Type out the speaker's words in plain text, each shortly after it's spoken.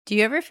Do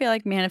you ever feel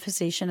like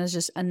manifestation is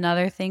just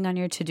another thing on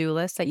your to-do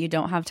list that you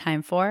don't have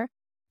time for?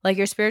 Like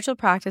your spiritual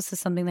practice is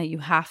something that you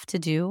have to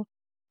do?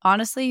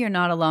 Honestly, you're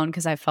not alone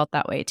because I've felt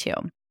that way too.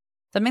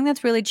 Something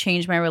that's really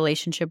changed my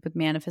relationship with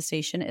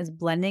manifestation is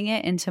blending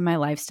it into my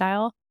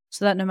lifestyle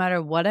so that no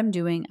matter what I'm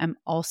doing, I'm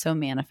also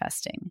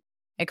manifesting.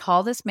 I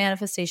call this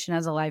manifestation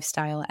as a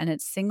lifestyle, and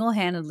it's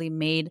single-handedly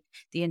made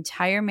the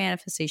entire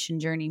manifestation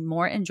journey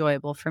more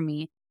enjoyable for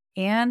me,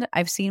 and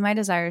I've seen my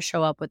desires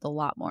show up with a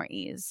lot more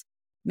ease.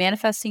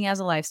 Manifesting as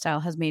a lifestyle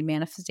has made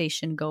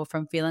manifestation go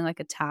from feeling like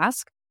a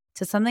task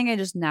to something I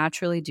just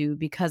naturally do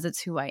because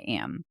it's who I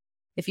am.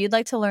 If you'd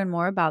like to learn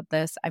more about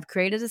this, I've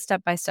created a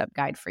step-by-step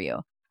guide for you.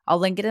 I'll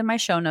link it in my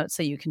show notes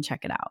so you can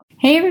check it out.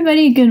 Hey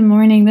everybody, good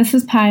morning. This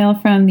is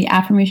Payal from the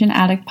Affirmation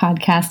Addict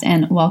podcast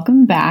and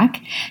welcome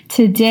back.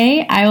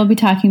 Today I will be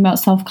talking about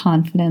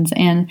self-confidence,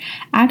 and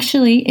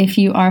actually if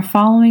you are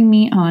following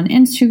me on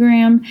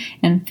Instagram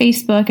and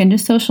Facebook and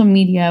just social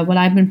media, what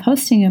I've been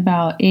posting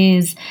about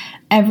is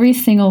every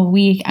single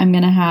week I'm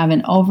going to have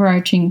an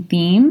overarching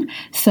theme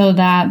so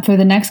that for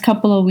the next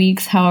couple of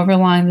weeks, however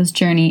long this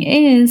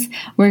journey is,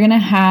 we're going to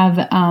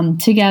have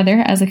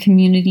together as a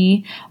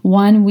community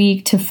 1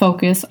 week to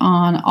focus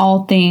on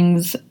all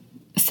things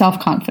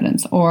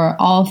self-confidence or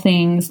all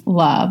things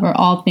love or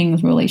all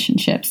things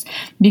relationships,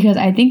 because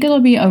I think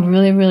it'll be a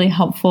really, really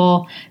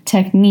helpful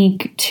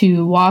technique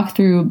to walk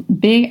through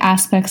big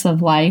aspects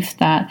of life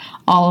that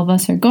all of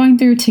us are going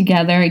through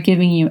together,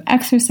 giving you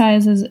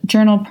exercises,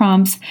 journal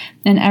prompts,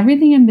 and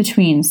everything in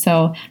between.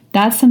 So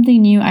that's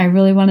something new I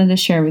really wanted to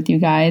share with you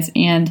guys.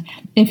 And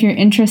if you're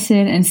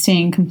interested in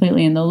staying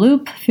completely in the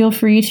loop, feel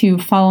free to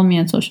follow me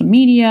on social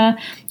media,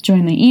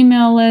 join the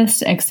email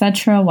list,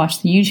 etc.,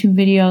 watch the YouTube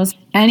videos,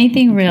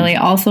 anything really,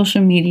 all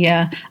social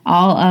media.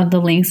 All of the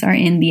links are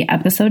in the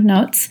episode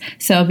notes.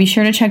 So be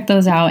sure to check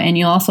those out. And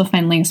you'll also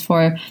find links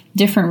for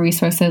different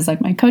resources like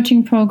my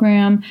coaching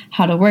program,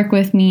 how to work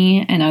with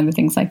me, and other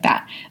things like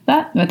that.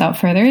 But without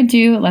further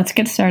ado, let's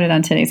get started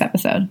on today's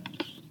episode.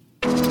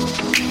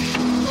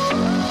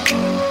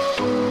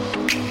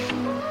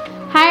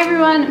 Hi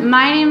everyone,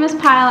 my name is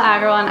Payal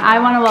Agarwal and I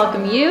want to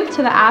welcome you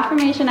to the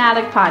Affirmation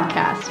Addict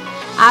podcast.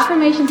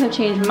 Affirmations have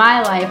changed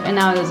my life, and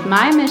now it is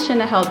my mission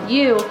to help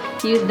you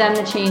use them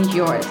to change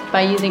yours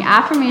by using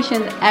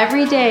affirmations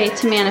every day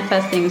to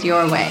manifest things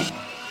your way.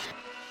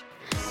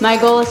 My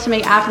goal is to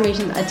make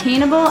affirmations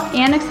attainable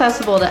and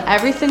accessible to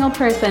every single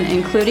person,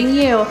 including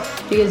you,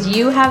 because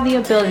you have the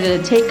ability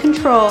to take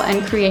control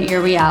and create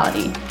your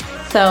reality.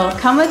 So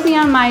come with me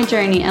on my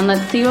journey and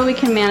let's see what we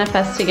can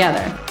manifest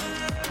together.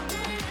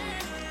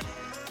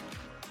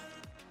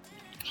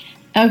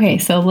 Okay,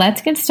 so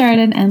let's get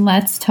started and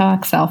let's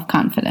talk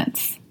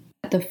self-confidence.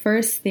 The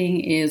first thing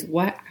is,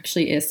 what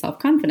actually is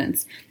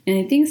self-confidence? And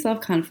I think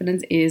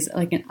self-confidence is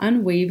like an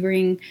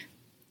unwavering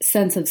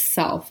sense of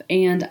self.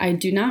 And I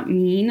do not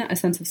mean a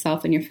sense of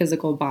self in your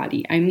physical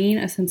body. I mean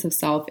a sense of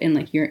self in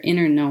like your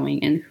inner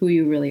knowing and who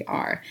you really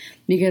are.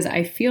 Because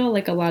I feel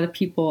like a lot of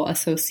people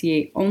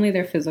associate only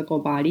their physical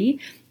body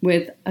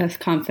with a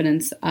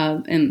confidence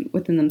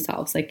within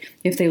themselves. Like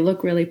if they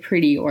look really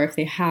pretty or if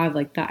they have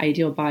like the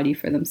ideal body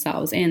for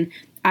themselves. And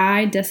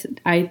I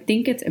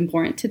think it's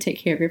important to take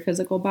care of your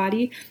physical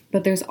body,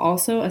 but there's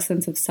also a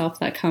sense of self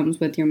that comes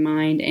with your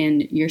mind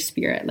and your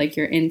spirit, like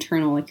your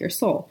internal, like your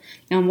soul,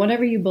 and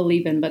whatever you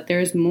believe in. But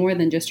there's more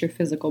than just your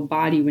physical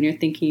body when you're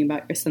thinking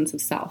about your sense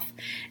of self.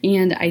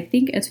 And I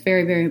think it's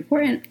very, very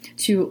important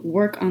to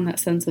work on that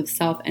sense of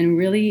self and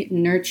really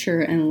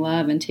nurture and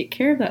love and take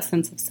care of that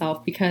sense of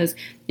self, because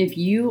if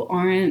you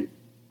aren't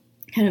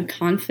kind of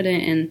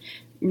confident and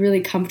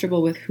really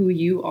comfortable with who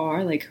you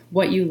are, like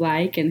what you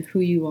like and who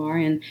you are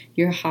and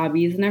your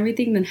hobbies and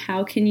everything, then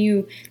how can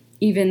you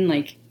even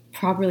like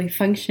properly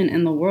function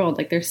in the world?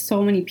 Like there's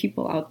so many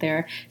people out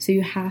there. So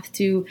you have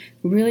to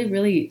really,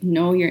 really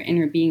know your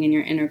inner being and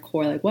your inner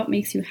core, like what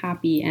makes you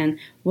happy and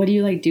what do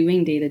you like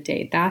doing day to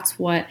day. That's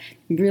what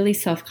really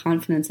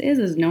self-confidence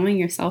is knowing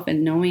yourself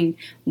and knowing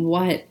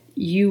what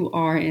you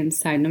are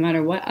inside, no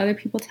matter what other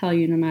people tell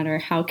you, no matter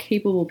how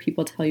capable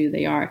people tell you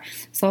they are.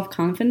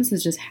 Self-confidence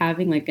is just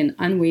having like an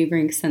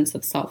unwavering sense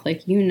of self.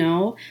 Like, you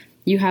know,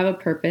 you have a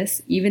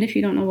purpose. Even if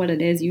you don't know what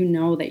it is, you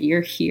know that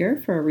you're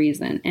here for a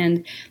reason.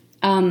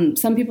 And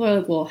some people are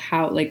like, well,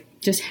 how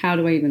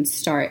do I even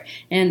start?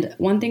 And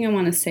one thing I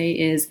want to say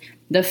is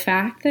the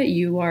fact that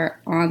you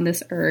are on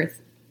this earth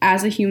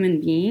as a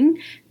human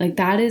being, like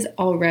that is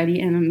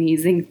already an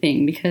amazing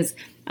thing, because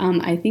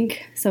I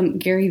think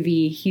Gary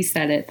Vee, he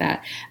said it,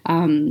 that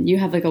you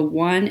have like a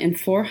 1 in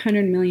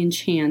 400 million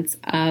chance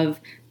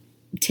of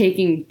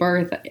taking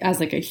birth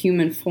as like a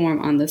human form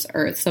on this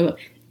earth. So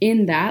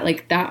in that,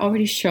 like that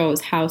already shows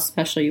how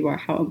special you are,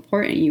 how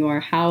important you are,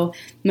 how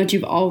much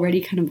you've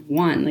already kind of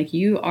won. Like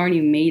you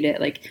already made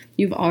it, like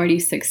you've already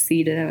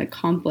succeeded and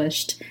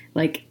accomplished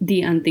like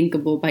the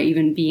unthinkable by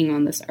even being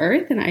on this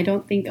earth. And I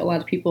don't think a lot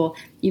of people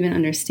even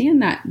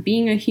understand that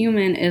being a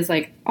human is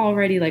like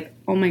already like,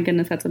 oh my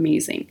goodness, that's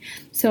amazing.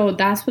 So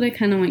that's what I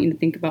kind of want you to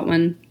think about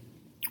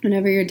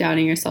whenever you're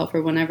doubting yourself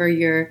or whenever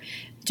you're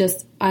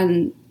just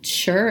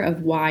unsure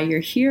of why you're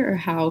here or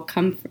how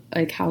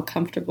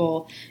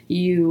comfortable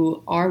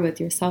you are with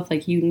yourself,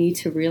 like you need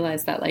to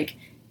realize that like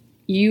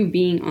you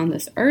being on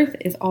this earth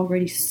is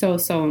already so,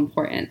 so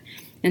important.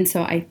 And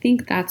so I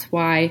think that's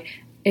why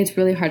it's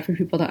really hard for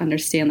people to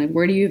understand, like,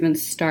 where do you even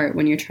start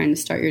when you're trying to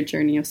start your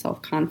journey of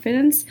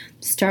self-confidence?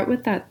 Start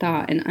with that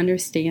thought and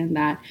understand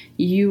that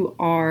you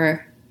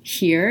are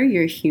here,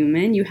 you're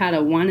human, you had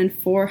a 1 in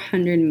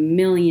 400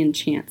 million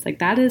chance. Like,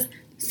 that is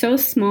so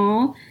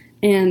small,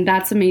 and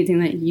that's amazing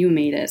that you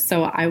made it.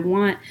 So I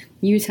want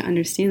you to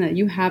understand that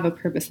you have a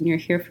purpose and you're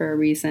here for a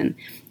reason.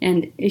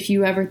 And if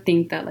you ever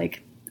think that,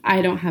 like,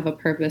 I don't have a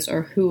purpose,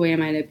 or who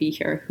am I to be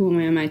here? Who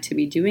am I to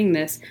be doing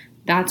this?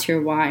 That's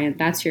your why, and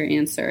that's your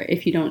answer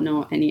if you don't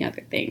know any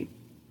other thing.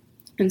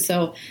 And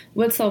so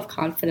with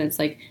self-confidence,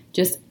 like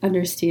just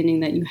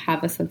understanding that you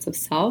have a sense of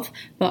self,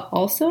 but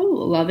also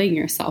loving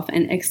yourself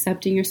and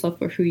accepting yourself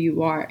for who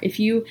you are. If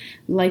you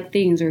like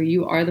things or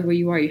you are the way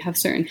you are, you have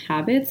certain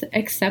habits,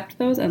 accept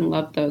those and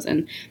love those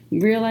and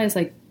realize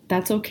like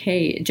that's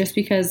okay. Just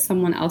because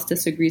someone else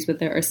disagrees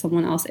with it or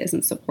someone else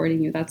isn't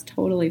supporting you, that's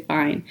totally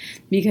fine,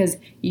 because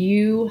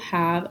you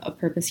have a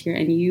purpose here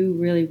and you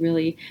really,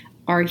 really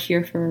are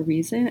here for a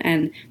reason.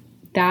 And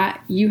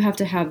that you have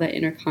to have that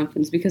inner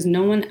confidence, because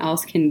no one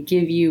else can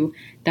give you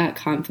that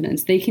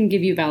confidence. They can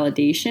give you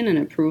validation and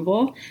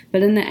approval,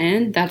 but in the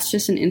end, that's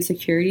just an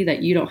insecurity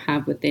that you don't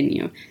have within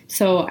you.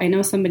 So I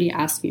know somebody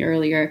asked me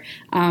earlier,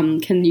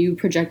 can you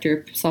project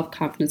your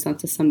self-confidence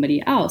onto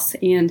somebody else?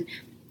 And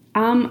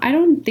I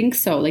don't think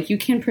so. Like, you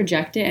can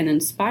project it and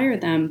inspire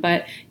them,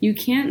 but you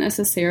can't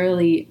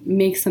necessarily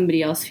make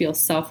somebody else feel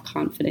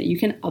self-confident. You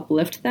can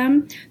uplift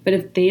them, but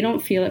if they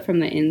don't feel it from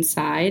the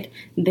inside,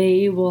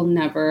 it will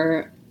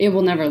never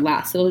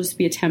last. It'll just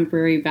be a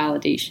temporary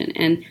validation.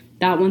 And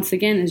that, once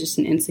again, is just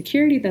an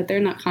insecurity that they're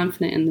not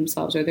confident in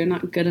themselves or they're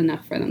not good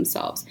enough for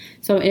themselves.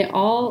 So it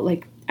all,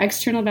 like,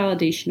 external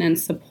validation and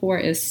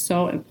support is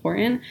so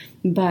important,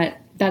 but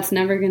that's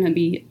never going to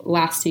be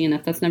lasting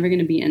enough. That's never going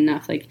to be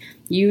enough. Like,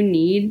 you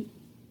need,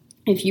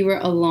 if you were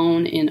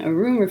alone in a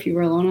room or if you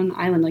were alone on an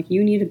island, like,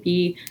 you need to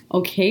be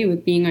okay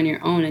with being on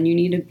your own, and you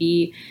need to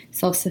be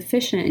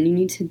self-sufficient, and you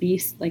need to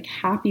be like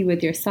happy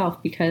with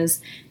yourself,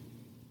 because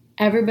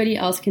everybody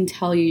else can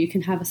tell you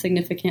can have a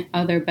significant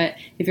other, but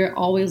if you're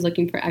always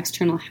looking for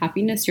external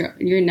happiness,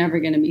 you're never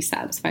going to be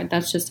satisfied.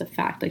 That's just a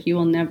fact. Like, you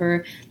will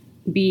never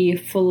be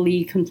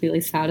fully,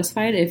 completely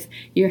satisfied if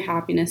your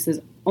happiness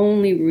is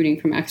only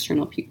rooting from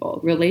external people.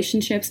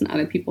 Relationships and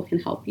other people can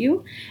help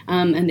you,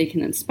 and they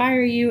can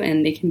inspire you,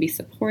 and they can be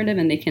supportive,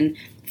 and they can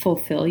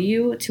fulfill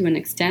you to an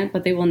extent,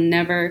 but they will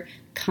never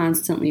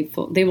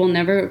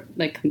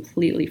like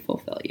completely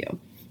fulfill you.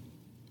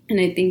 And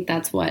I think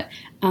that's what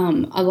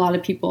a lot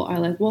of people are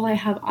like, well, I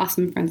have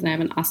awesome friends and I have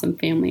an awesome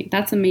family.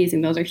 That's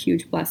amazing. Those are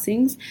huge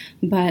blessings.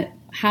 But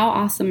how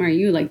awesome are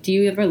you? Like, do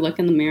you ever look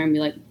in the mirror and be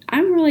like,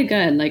 I'm really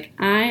good. Like,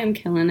 I am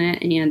killing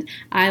it and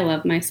I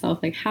love myself.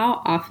 Like,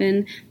 how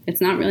often,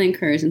 it's not really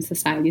encouraged in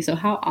society. So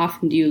how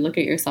often do you look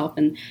at yourself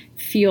and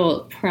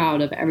feel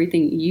proud of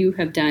everything you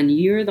have done?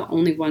 You're the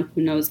only one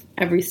who knows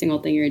every single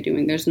thing you're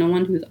doing. There's no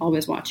one who's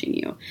always watching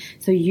you.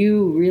 So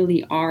you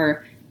really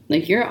are,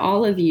 like, you're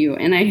all of you.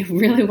 And I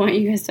really want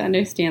you guys to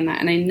understand that.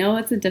 And I know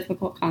it's a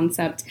difficult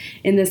concept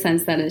in the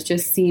sense that it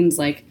just seems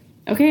like,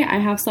 okay, I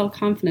have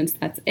self-confidence,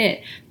 that's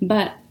it.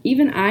 But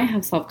even I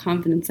have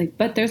self-confidence, like,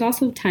 but there's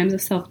also times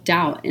of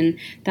self-doubt, and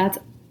that's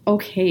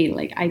okay.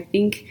 Like, I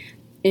think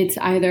it's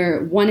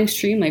either one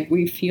extreme, like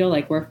we feel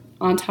like we're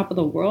on top of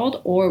the world,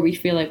 or we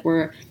feel like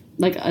we're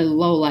like a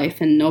low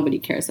life and nobody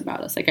cares about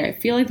us. Like, I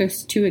feel like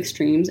there's two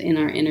extremes in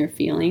our inner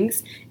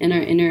feelings and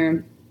our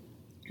inner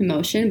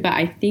emotion, but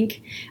I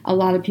think a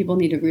lot of people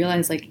need to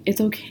realize, like,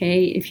 it's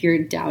okay if you're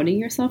doubting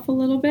yourself a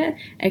little bit,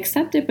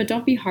 accept it, but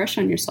don't be harsh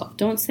on yourself.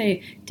 Don't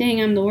say,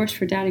 dang, I'm the worst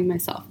for doubting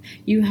myself.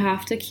 You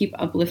have to keep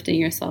uplifting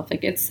yourself.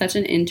 Like, it's such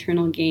an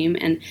internal game,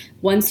 and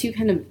once you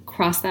kind of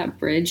cross that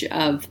bridge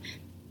of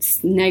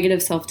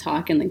negative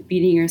self-talk and like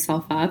beating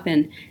yourself up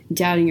and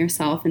doubting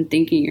yourself and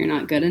thinking you're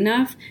not good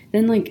enough,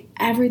 then like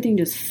everything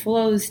just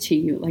flows to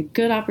you. Like,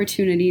 good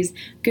opportunities,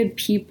 good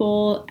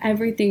people,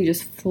 everything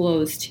just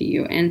flows to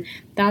you. And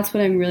that's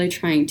what I'm really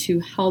trying to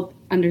help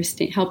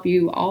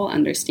you all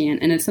understand.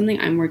 And it's something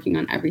I'm working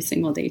on every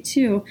single day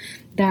too,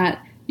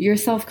 that your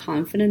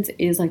self-confidence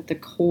is like the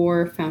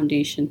core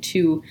foundation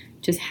to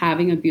just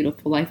having a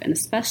beautiful life. And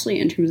especially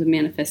in terms of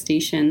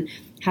manifestation,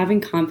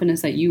 having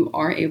confidence that you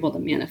are able to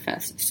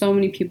manifest. So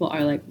many people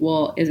are like,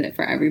 well, is it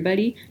for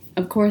everybody?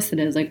 Of course it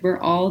is. Like, we're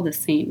all the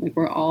same. Like,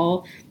 we're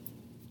all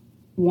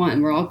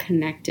one. We're all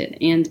connected.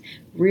 And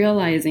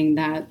realizing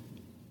that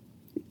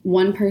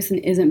one person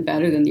isn't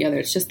better than the other.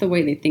 It's just the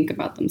way they think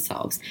about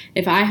themselves.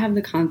 If I have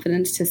the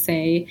confidence to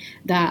say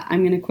that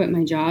I'm going to quit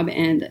my job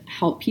and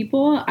help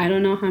people, I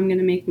don't know how I'm going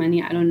to make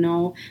money. I don't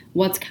know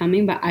what's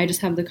coming, but I just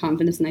have the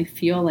confidence and I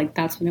feel like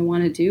that's what I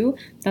want to do.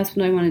 That's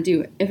what I want to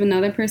do. If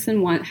another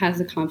person has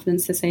the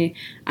confidence to say,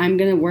 I'm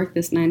going to work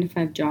this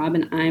 9-to-5 job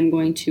and I'm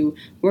going to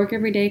work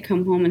every day,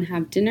 come home and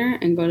have dinner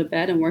and go to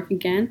bed and work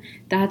again,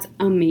 that's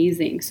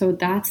amazing. So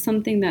that's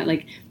something that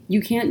like, you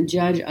can't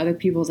judge other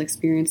people's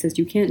experiences.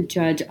 You can't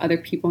judge other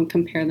people and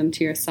compare them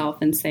to yourself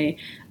and say,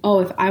 oh,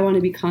 if I want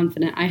to be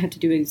confident, I have to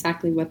do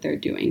exactly what they're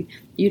doing.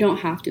 You don't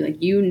have to.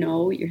 Like, you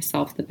know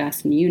yourself the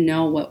best and you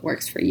know what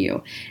works for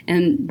you.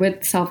 And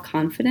with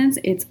self-confidence,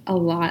 it's a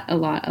lot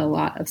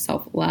of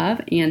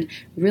self-love and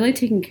really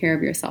taking care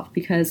of yourself.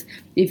 Because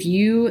if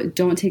you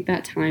don't take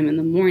that time in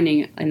the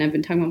morning, and I've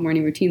been talking about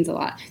morning routines a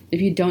lot, if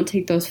you don't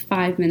take those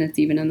 5 minutes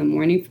even in the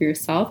morning for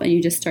yourself and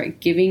you just start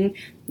giving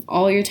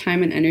all your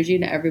time and energy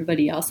to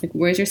everybody else, like,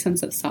 where's your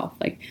sense of self?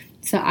 Like,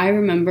 so I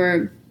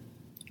remember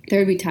there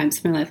would be times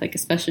in my life, like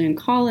especially in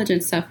college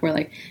and stuff, where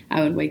like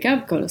I would wake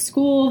up, go to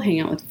school, hang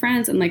out with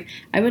friends, and like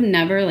I would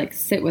never like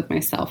sit with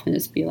myself and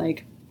just be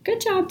like, good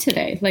job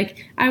today.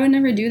 Like, I would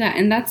never do that,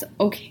 and that's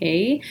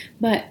okay,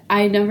 but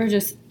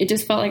it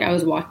just felt like I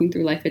was walking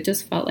through life. It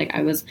just felt like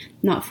I was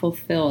not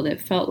fulfilled.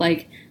 It felt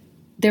like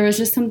there was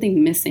just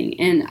something missing.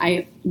 And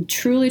I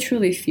truly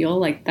feel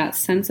like that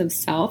sense of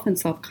self and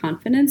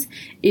self-confidence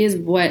is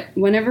what,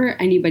 whenever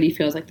anybody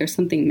feels like there's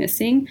something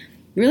missing,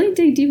 really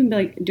dig deep and be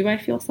like, do I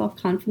feel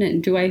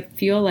self-confident? Do I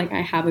feel like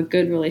I have a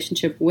good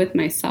relationship with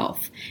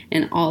myself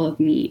and all of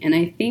me? And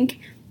I think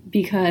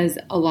because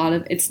a lot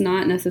of it's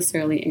not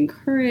necessarily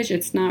encouraged,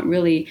 it's not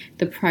really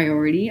the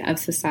priority of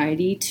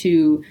society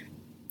to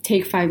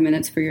take 5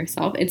 minutes for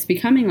yourself. It's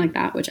becoming like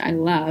that, which I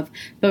love,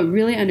 but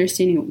really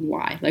understanding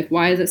why. Like,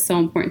 why is it so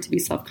important to be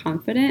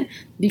self-confident?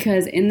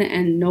 Because in the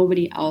end,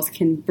 nobody else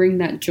can bring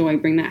that joy,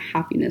 bring that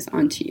happiness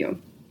onto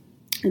you.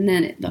 And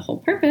then the whole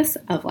purpose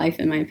of life,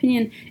 in my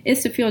opinion,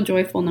 is to feel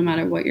joyful no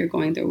matter what you're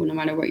going through, no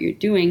matter what you're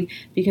doing,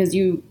 because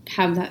you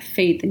have that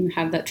faith and you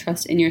have that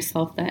trust in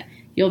yourself that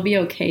you'll be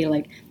okay.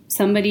 Like,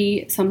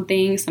 somebody,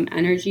 something, some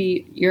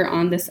energy, you're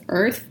on this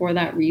earth for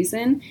that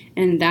reason,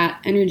 and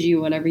that energy,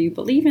 whatever you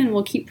believe in,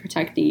 will keep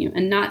protecting you.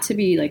 And not to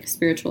be like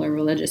spiritual or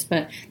religious,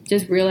 but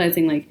just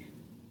realizing like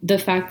the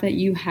fact that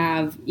you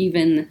have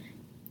even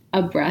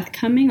a breath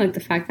coming, like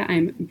the fact that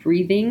I'm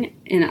breathing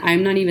and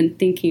I'm not even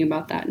thinking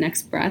about that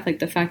next breath, like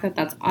the fact that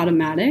that's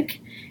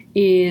automatic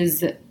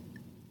is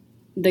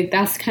like,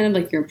 that's kind of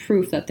like your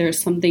proof that there's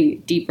something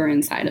deeper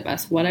inside of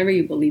us, whatever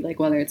you believe, like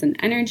whether it's an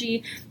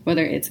energy,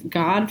 whether it's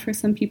God for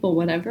some people,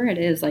 whatever it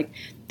is, like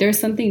there's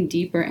something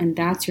deeper, and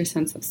that's your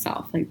sense of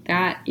self. Like,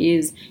 that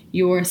is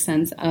your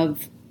sense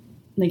of,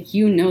 like,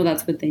 you know,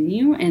 that's within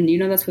you, and you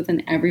know that's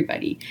within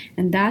everybody.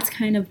 And that's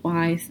kind of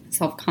why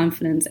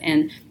self-confidence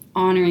and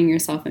honoring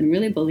yourself and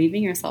really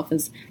believing yourself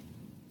is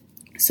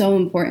so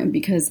important,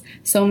 because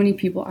so many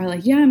people are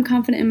like, yeah, I'm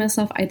confident in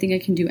myself, I think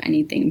I can do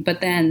anything.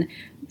 But then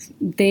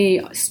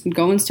they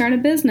go and start a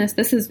business.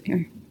 This is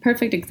a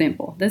perfect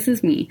example. This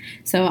is me.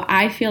 So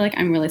I feel like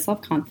I'm really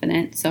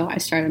self-confident. So I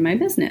started my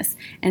business.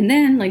 And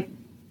then like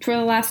for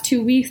the last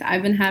 2 weeks,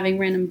 I've been having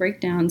random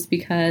breakdowns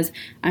because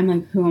I'm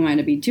like, who am I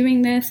to be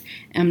doing this?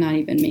 I'm not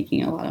even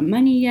making a lot of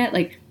money yet.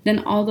 Like, then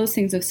all those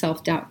things of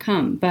self-doubt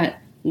come. But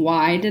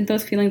why did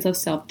those feelings of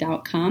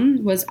self-doubt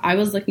come? Was I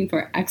was looking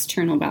for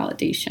external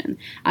validation.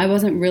 I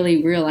wasn't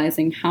really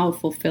realizing how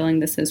fulfilling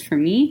this is for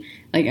me,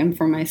 like, and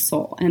for my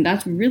soul. And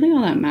that's really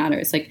all that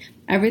matters. Like,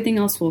 everything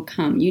else will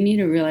come. You need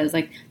to realize,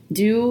 like,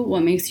 do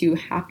what makes you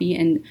happy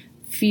and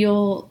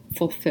feel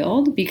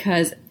fulfilled,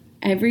 because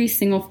every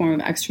single form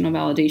of external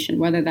validation,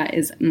 whether that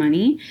is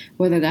money,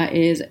 whether that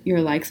is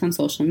your likes on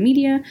social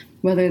media,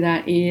 whether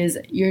that is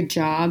your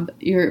job,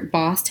 your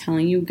boss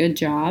telling you good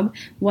job,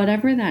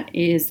 whatever that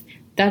is,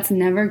 that's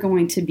never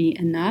going to be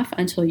enough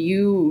until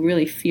you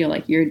really feel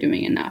like you're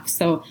doing enough.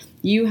 So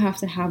you have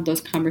to have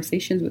those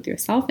conversations with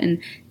yourself and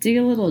dig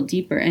a little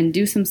deeper and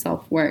do some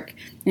self-work.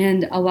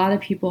 And a lot of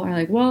people are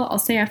like, well, I'll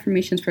say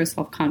affirmations for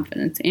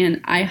self-confidence,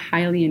 and I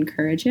highly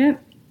encourage it.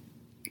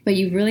 But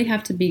you really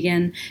have to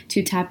begin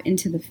to tap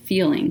into the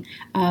feeling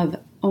of,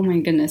 oh my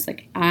goodness,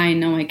 like, I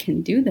know I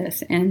can do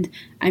this, and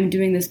I'm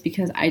doing this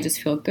because I just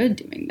feel good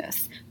doing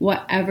this,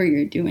 whatever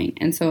you're doing.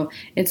 And so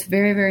it's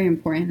very, very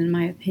important, in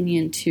my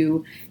opinion,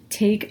 to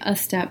take a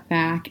step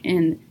back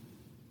and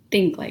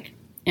think, like,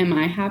 am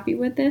I happy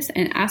with this?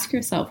 And ask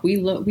yourself,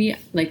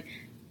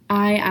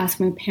 I ask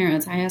my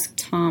parents, I ask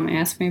Tom, I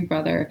ask my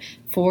brother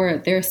for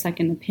their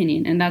second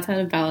opinion, and that's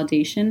out of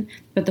validation.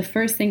 But the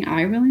first thing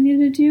I really need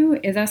to do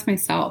is ask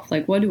myself,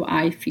 like, what do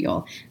I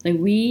feel? Like,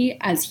 we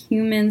as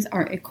humans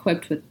are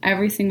equipped with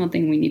every single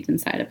thing we need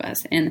inside of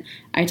us. And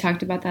I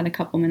talked about that a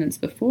couple minutes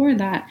before,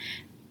 that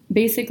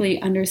basically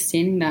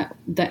understanding that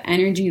the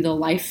energy, the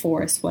life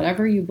force,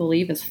 whatever you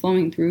believe is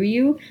flowing through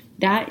you,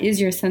 that is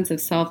your sense of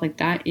self. Like,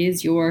 that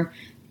is your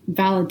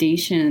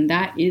validation.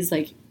 That is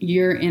like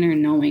your inner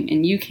knowing,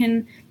 and you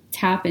can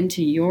tap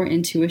into your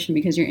intuition,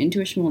 because your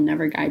intuition will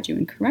never guide you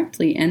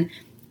incorrectly. And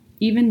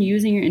even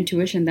using your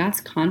intuition, that's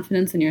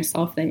confidence in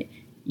yourself that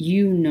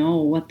you know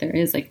what there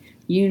is. Like,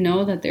 you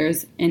know that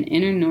there's an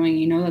inner knowing,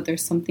 you know that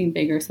there's something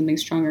bigger, something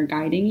stronger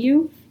guiding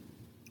you.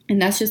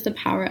 And that's just the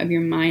power of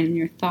your mind and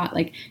your thought.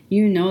 Like,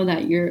 you know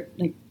that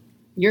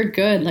you're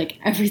good. Like,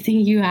 everything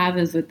you have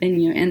is within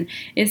you. And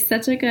it's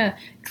such like a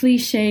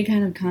cliche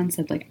kind of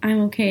concept. Like, I'm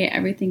okay,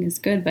 everything is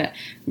good. But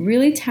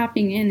really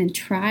tapping in and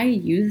try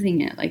using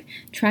it. Like,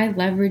 try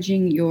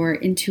leveraging your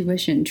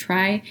intuition.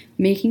 Try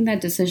making that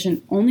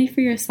decision only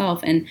for yourself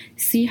and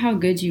see how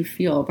good you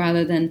feel,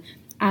 rather than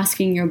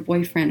asking your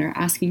boyfriend or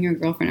asking your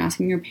girlfriend,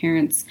 asking your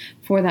parents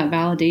for that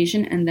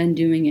validation and then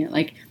doing it.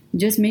 Like,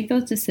 just make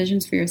those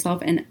decisions for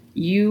yourself, and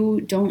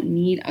you don't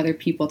need other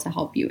people to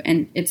help you.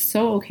 And it's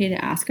so okay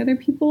to ask other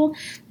people,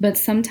 but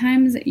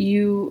sometimes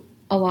a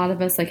lot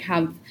of us like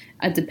have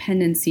a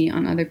dependency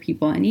on other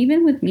people. And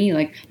even with me,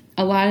 like,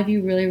 a lot of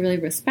you really, really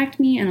respect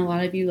me, and a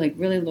lot of you like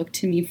really look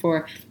to me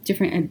for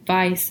different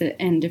advice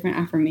and different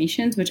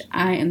affirmations, which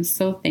I am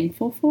so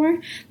thankful for.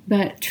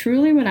 But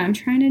truly what I'm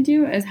trying to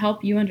do is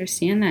help you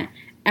understand that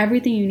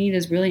everything you need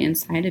is really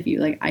inside of you.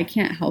 Like, I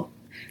can't help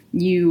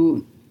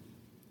you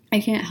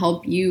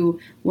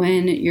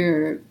when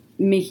you're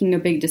making a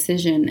big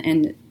decision,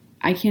 and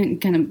I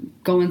can't kind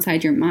of go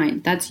inside your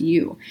mind. That's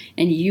you.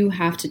 And you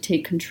have to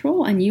take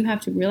control, and you have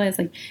to realize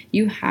like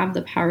you have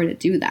the power to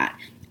do that.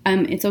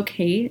 It's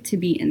okay to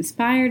be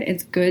inspired.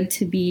 It's good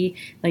to be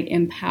like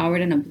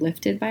empowered and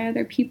uplifted by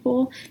other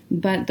people,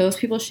 but those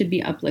people should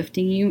be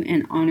uplifting you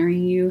and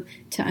honoring you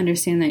to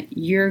understand that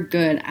you're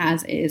good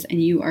as is,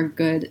 and you are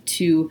good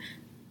to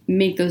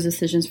make those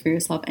decisions for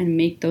yourself and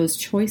make those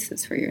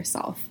choices for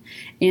yourself.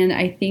 And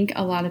I think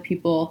a lot of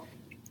people,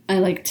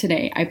 like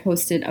today, I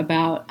posted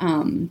about,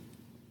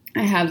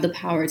 I have the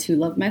power to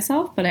love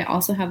myself, but I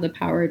also have the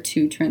power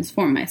to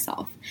transform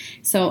myself.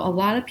 So a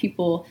lot of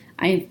people,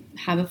 I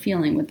have a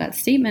feeling with that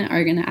statement,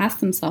 are going to ask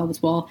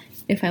themselves, well,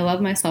 if I love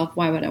myself,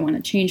 why would I want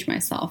to change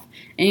myself?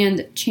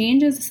 And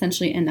change is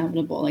essentially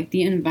inevitable. Like,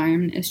 the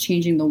environment is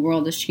changing, the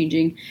world is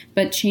changing,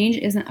 but change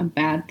isn't a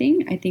bad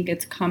thing. I think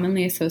it's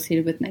commonly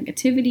associated with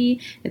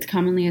negativity. It's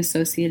commonly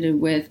associated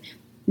with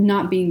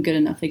not being good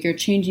enough. Like, you're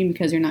changing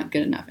because you're not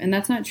good enough. And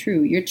that's not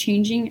true. You're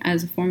changing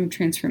as a form of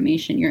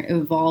transformation. You're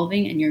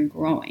evolving and you're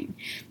growing.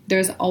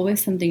 There's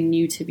always something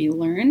new to be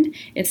learned.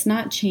 It's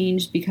not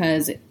changed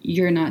because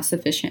you're not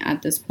sufficient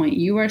at this point.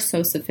 You are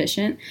so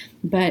sufficient,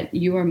 but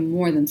you are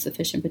more than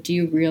sufficient. But do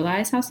you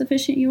realize how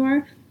sufficient you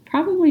are?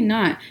 Probably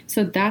not.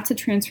 So that's a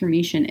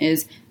transformation,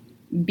 is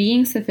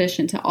being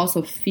sufficient to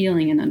also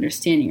feeling and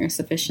understanding your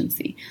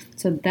sufficiency.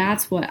 So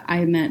that's what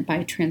I meant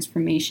by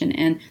transformation,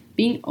 and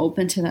being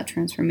open to that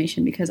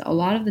transformation, because a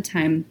lot of the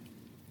time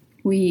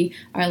we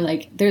are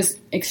like, there's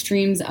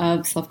extremes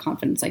of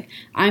self-confidence. Like,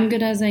 I'm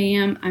good as I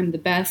am, I'm the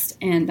best,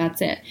 and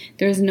that's it.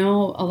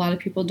 A lot of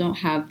people don't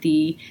have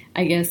the,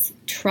 I guess,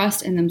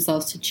 trust in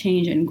themselves to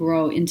change and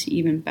grow into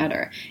even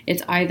better.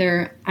 It's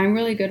either I'm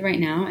really good right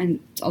now, and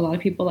a lot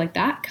of people like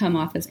that come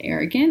off as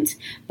arrogant,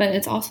 but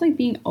it's also like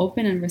being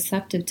open and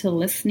receptive to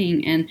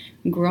listening and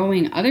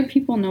growing. Other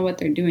people know what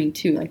they're doing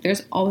too. Like,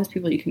 there's always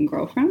people you can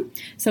grow from.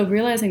 So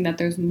realizing that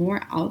there's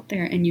more out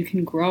there and you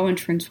can grow and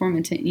transform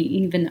into an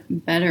even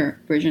better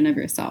version of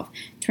yourself.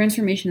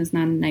 Transformation is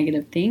not a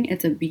negative thing.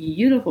 It's a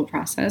beautiful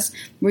process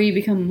where you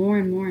become more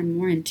and more and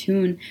more in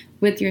tune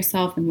with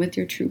yourself and with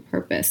your true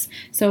purpose.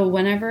 So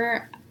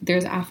whenever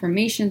there's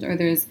affirmations or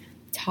there's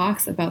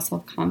talks about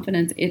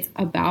self-confidence, it's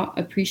about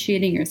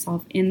appreciating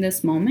yourself in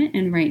this moment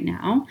and right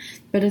now,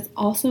 but it's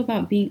also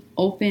about being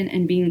open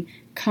and being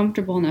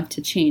comfortable enough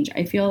to change.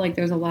 I feel like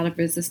there's a lot of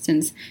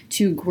resistance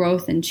to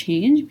growth and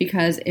change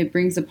because it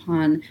brings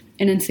upon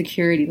an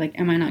insecurity, like,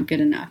 am I not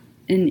good enough?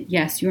 And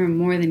yes, you are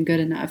more than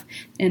good enough.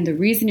 And the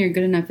reason you're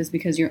good enough is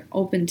because you're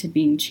open to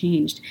being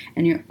changed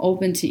and you're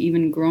open to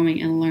even growing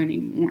and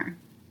learning more.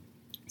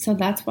 So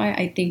that's why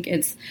I think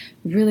it's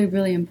really,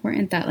 really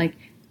important that, like,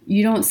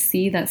 you don't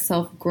see that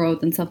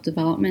self-growth and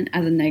self-development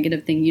as a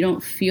negative thing. You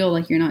don't feel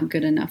like you're not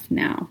good enough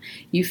now.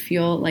 You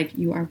feel like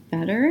you are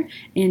better,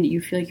 and you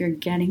feel like you're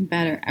getting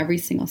better every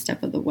single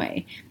step of the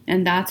way.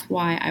 And that's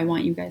why I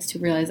want you guys to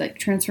realize that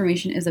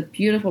transformation is a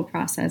beautiful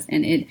process,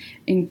 and it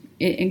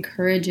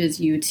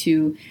encourages you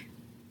to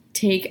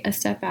take a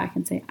step back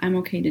and say, I'm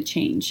okay to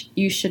change.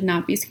 You should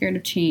not be scared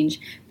of change,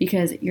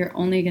 because you're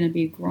only going to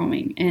be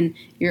growing, and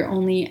you're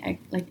only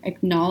like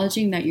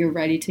acknowledging that you're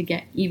ready to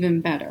get even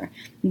better.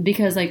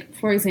 Because, like,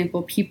 for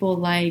example, people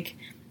like,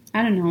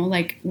 I don't know,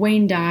 like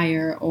Wayne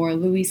Dyer or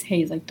Louise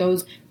Hayes, like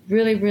those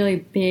really, really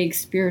big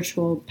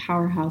spiritual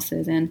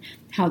powerhouses, and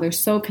how they're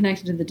so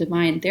connected to the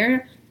divine.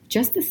 They're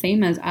just the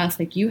same as us.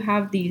 Like, you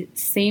have the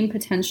same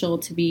potential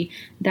to be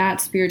that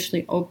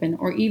spiritually open.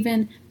 Or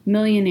even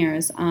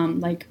millionaires,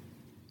 like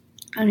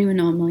I don't even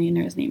know a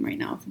millionaire's name right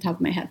now off the top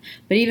of my head,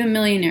 but even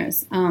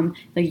millionaires,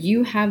 like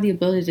you have the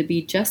ability to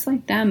be just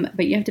like them,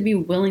 but you have to be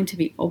willing to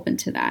be open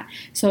to that.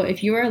 So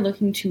if you are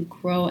looking to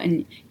grow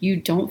and you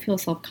don't feel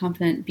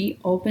self-confident, be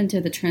open to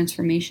the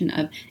transformation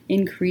of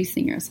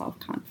increasing your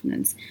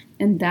self-confidence.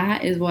 And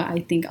that is what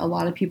I think a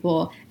lot of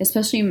people,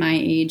 especially my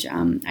age,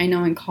 I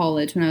know in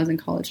college, when I was in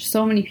college,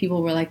 so many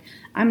people were like,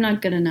 I'm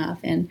not good enough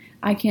and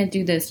I can't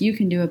do this. You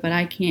can do it, but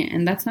I can't.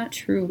 And that's not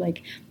true.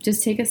 Like,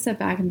 just take a step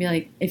back and be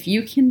like, if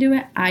you can do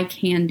it, I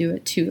can do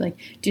it too. Like,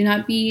 do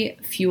not be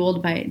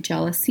fueled by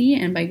jealousy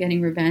and by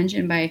getting revenge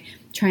and by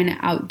trying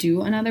to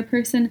outdo another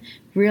person.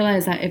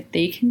 Realize that if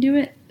they can do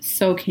it,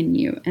 so can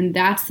you. And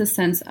that's the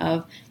sense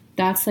of,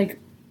 that's like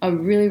a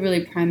really,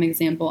 really prime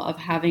example of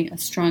having a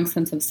strong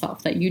sense of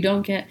self, that you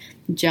don't get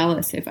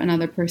jealous if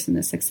another person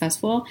is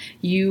successful.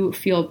 You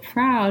feel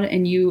proud,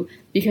 and you,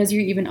 because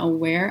you're even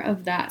aware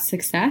of that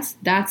success,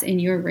 that's in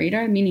your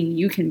radar, meaning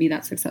you can be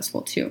that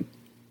successful too.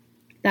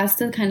 That's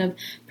the kind of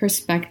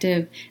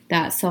perspective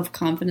that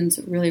self-confidence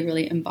really,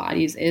 really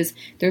embodies. Is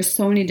there's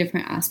so many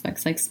different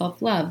aspects, like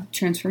self-love,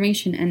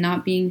 transformation, and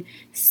not being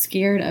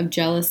scared of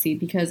jealousy,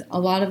 because a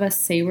lot of us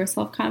say we're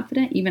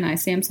self-confident. Even I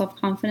say I'm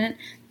self-confident,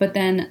 but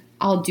then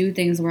I'll do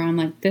things where I'm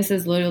like, this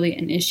is literally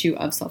an issue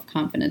of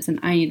self-confidence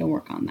and I need to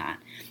work on that.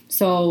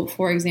 So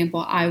for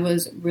example, I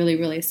was really,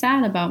 really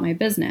sad about my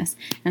business,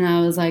 and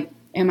I was like,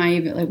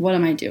 what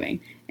am I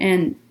doing?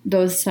 And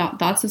those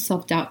thoughts of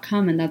self-doubt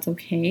come, and that's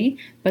okay.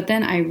 But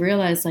then I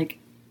realized, like,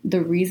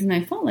 the reason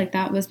I felt like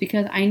that was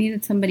because I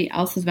needed somebody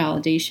else's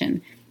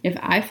validation. If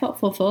I felt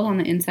fulfilled on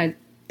the inside,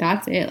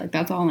 that's it. Like,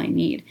 that's all I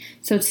need.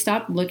 So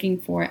stop looking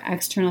for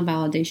external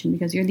validation,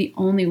 because you're the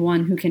only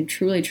one who can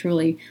truly,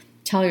 truly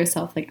tell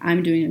yourself, like,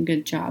 I'm doing a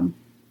good job.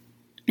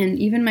 And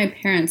even my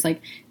parents,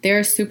 like,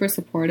 they're super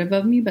supportive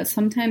of me, but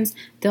sometimes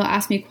they'll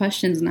ask me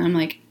questions and I'm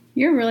like,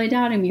 you're really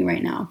doubting me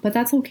right now. But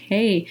that's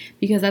okay,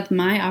 because that's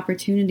my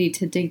opportunity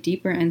to dig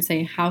deeper and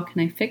say, how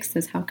can I fix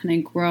this? How can I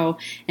grow?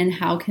 And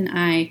how can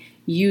I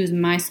use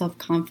my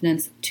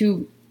self-confidence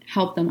to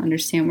help them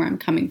understand where I'm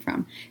coming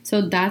from?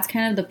 So that's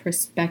kind of the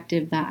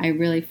perspective that I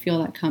really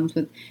feel that comes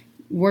with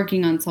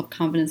working on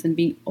self-confidence and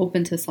being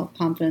open to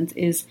self-confidence,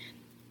 is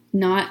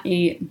not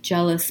a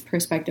jealous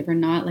perspective or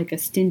not like a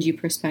stingy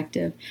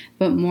perspective,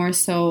 but more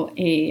so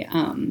a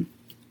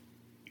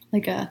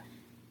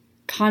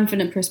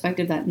confident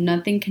perspective that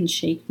nothing can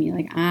shake me.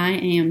 Like, I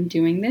am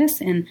doing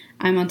this and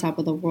I'm on top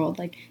of the world.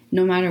 Like,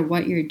 no matter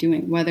what you're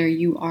doing, whether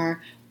you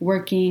are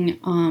working,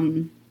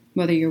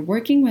 whether you're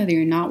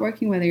not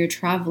working, whether you're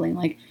traveling,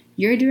 like,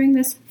 you're doing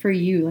this for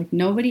you. Like,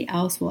 nobody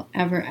else will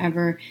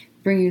ever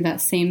bring you that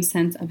same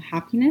sense of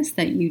happiness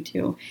that you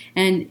do.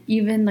 And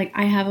even, like,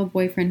 I have a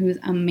boyfriend who's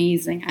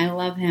amazing. I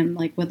love him,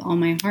 like, with all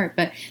my heart,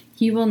 but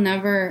he will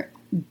never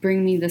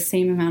bring me the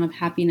same amount of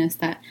happiness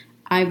that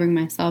I bring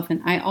myself.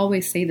 And I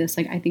always say this,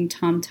 like, I think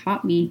Tom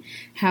taught me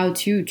how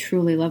to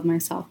truly love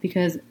myself,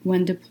 because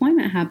when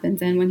deployment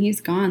happens and when he's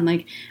gone,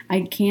 like, I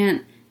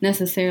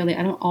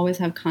don't always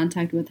have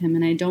contact with him,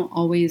 and I don't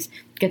always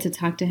get to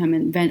talk to him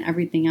and vent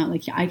everything out.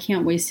 Like, I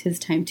can't waste his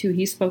time too.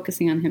 He's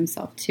focusing on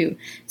himself too.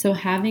 So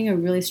having a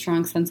really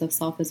strong sense of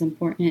self is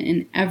important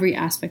in every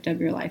aspect of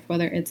your life,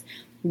 whether it's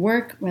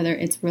work, whether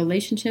it's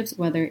relationships,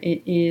 whether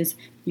it is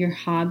your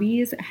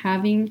hobbies.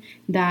 Having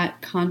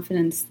that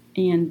confidence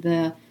and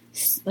the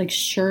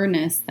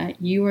sureness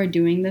that you are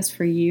doing this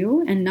for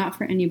you and not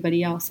for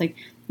anybody else. Like,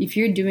 if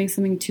you're doing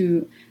something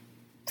to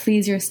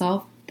please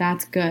yourself,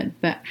 that's good.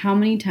 But how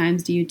many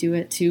times do you do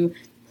it to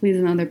please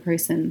another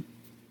person?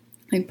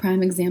 Like,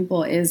 prime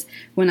example is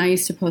when I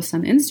used to post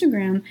on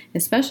Instagram,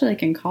 especially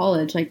like in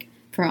college, like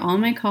for all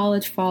my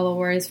college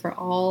followers, for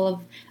all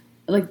of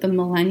like the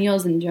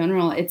millennials in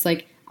general, it's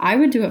like I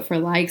would do it for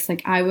likes.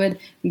 Like, I would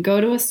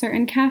go to a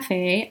certain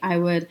cafe, I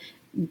would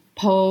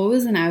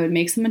pose, and I would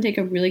make someone take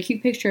a really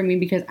cute picture of me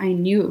because I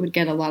knew it would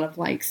get a lot of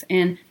likes.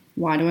 And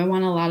why do I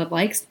want a lot of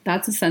likes?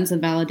 That's a sense of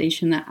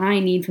validation that I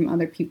need from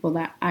other people,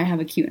 that I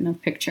have a cute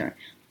enough picture.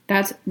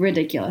 That's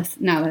ridiculous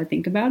now that I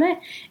think about it.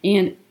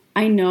 And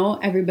I know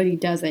everybody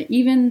does it.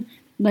 Even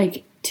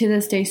like to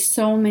this day,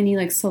 so many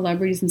like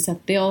celebrities and stuff,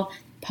 they'll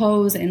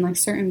pose in like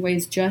certain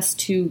ways just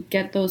to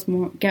get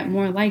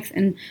more likes.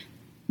 And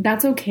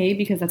that's okay,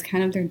 because that's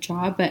kind of their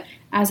job. But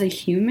as a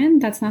human,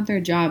 that's not their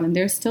job, and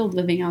they're still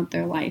living out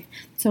their life.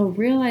 So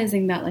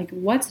realizing that, like,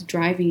 what's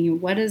driving you?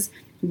 What is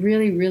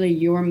really, really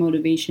your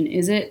motivation?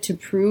 Is it to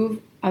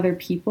prove other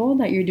people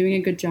that you're doing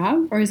a good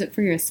job, or is it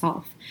for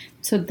yourself?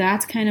 So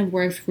that's kind of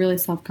where really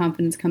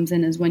self-confidence comes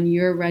in, is when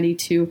you're ready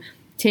to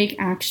take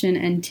action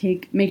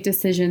and make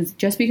decisions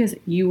just because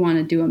you want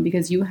to do them,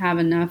 because you have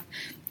enough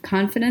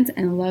confidence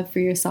and love for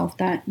yourself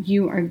that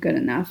you are good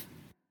enough.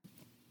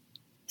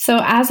 So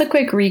as a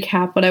quick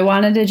recap, what I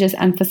wanted to just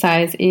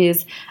emphasize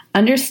is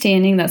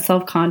understanding that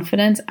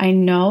self-confidence, I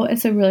know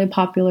it's a really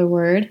popular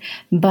word,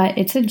 but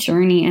it's a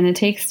journey and it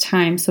takes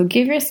time. So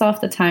give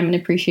yourself the time and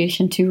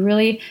appreciation to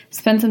really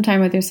spend some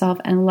time with yourself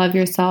and love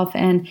yourself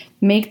and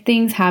make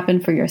things happen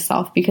for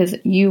yourself because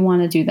you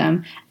want to do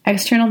them.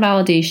 External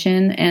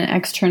validation and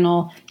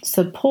external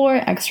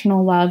support,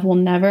 external love will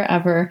never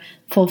ever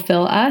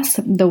fulfill us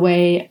the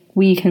way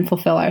we can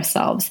fulfill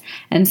ourselves.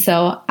 And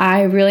so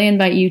I really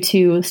invite you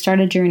to start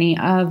a journey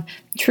of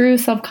true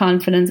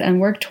self-confidence and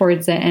work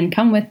towards it and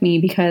come with me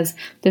because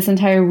this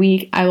entire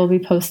week I will be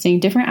posting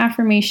different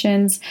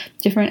affirmations,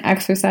 different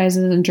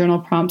exercises and journal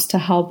prompts to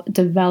help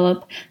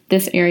develop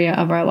this area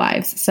of our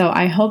lives. So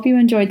I hope you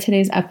enjoyed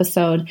today's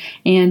episode.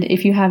 And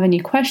if you have any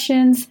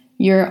questions,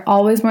 you're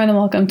always more than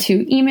welcome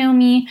to email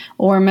me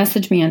or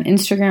message me on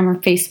Instagram or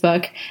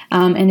Facebook.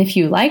 And if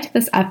you liked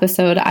this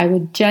episode, I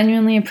would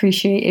genuinely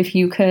appreciate if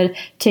you could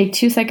take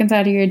 2 seconds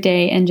out of your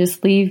day and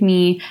just leave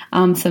me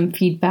some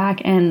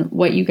feedback and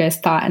what you guys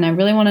thought. And I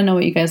really want to know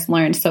what you guys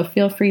learned. So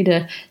feel free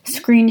to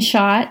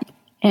screenshot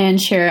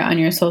and share it on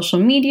your social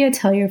media,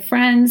 tell your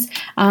friends,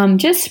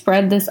 just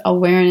spread this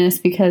awareness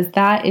because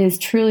that is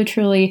truly,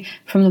 truly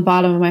from the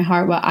bottom of my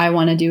heart what I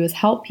want to do is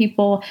help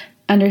people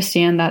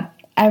understand that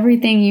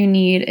everything you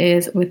need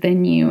is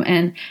within you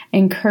and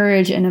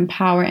encourage and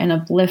empower and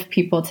uplift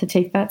people to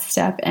take that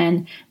step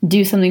and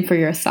do something for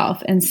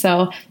yourself. And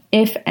so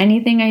if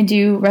anything I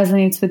do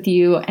resonates with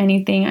you,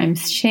 anything I'm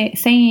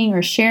saying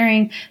or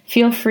sharing,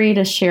 feel free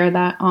to share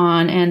that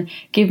on and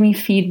give me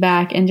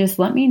feedback and just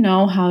let me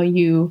know how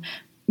you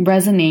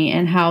resonate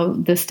and how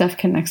this stuff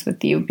connects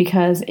with you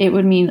because it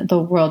would mean the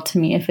world to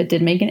me if it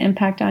did make an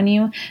impact on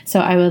you. So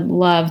I would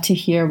love to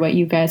hear what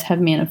you guys have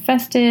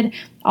manifested.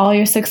 All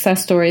your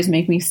success stories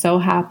make me so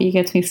happy. It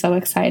gets me so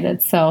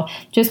excited. So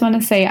just want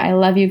to say I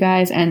love you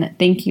guys and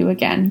thank you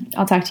again.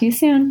 I'll talk to you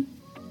soon.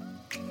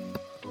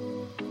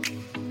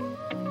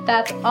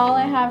 That's all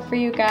I have for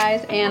you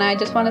guys, and I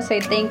just want to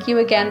say thank you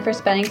again for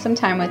spending some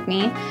time with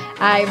me.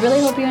 I really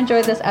hope you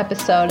enjoyed this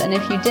episode, and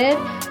if you did,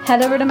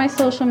 head over to my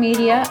social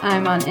media.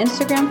 I'm on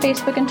Instagram,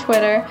 Facebook, and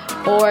Twitter,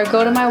 or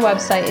go to my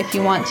website if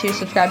you want to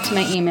subscribe to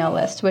my email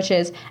list, which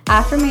is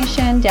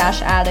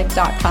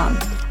affirmation-addict.com.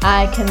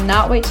 I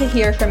cannot wait to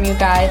hear from you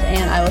guys,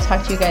 and I will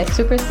talk to you guys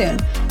super soon.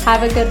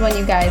 Have a good one,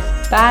 you guys.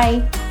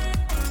 Bye!